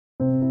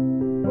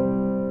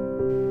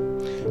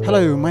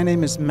Hello, my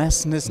name is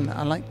Mads Nissen.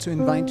 I'd like to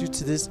invite you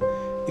to this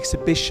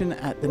exhibition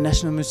at the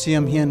National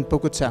Museum here in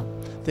Bogota.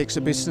 The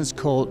exhibition is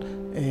called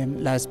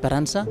La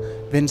Esperanza,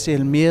 Vence,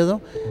 miedo,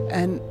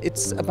 and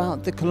it's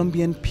about the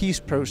Colombian peace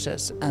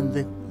process and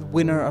the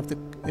winner of the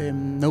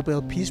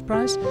Nobel Peace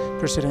Prize,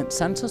 President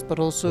Santos, but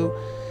also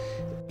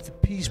the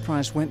Peace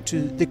Prize went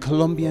to the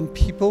Colombian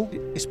people,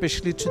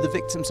 especially to the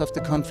victims of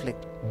the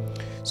conflict.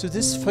 So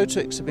this photo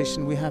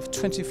exhibition, we have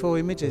 24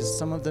 images,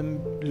 some of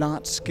them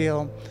large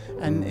scale,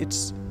 and it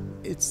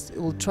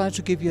will try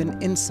to give you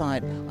an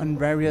insight on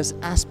various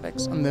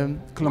aspects on the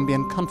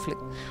Colombian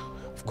conflict.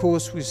 Of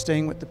course, we're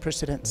staying with the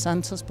President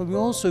Santos, but we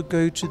also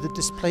go to the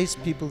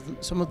displaced people,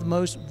 some of the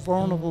most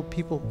vulnerable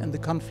people in the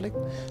conflict,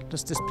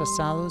 los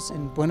desplazados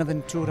in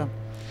Buenaventura.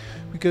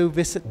 We go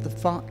visit the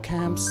FARC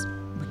camps.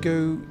 We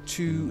go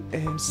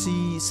to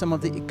see some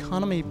of the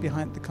economy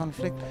behind the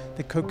conflict,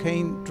 the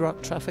cocaine,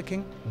 drug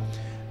trafficking,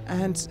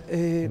 and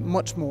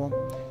much more.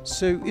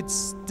 So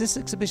this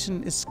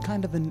exhibition is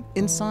kind of an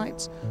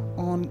insight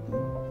on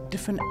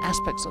different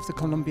aspects of the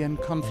Colombian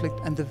conflict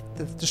and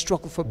the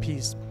struggle for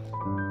peace.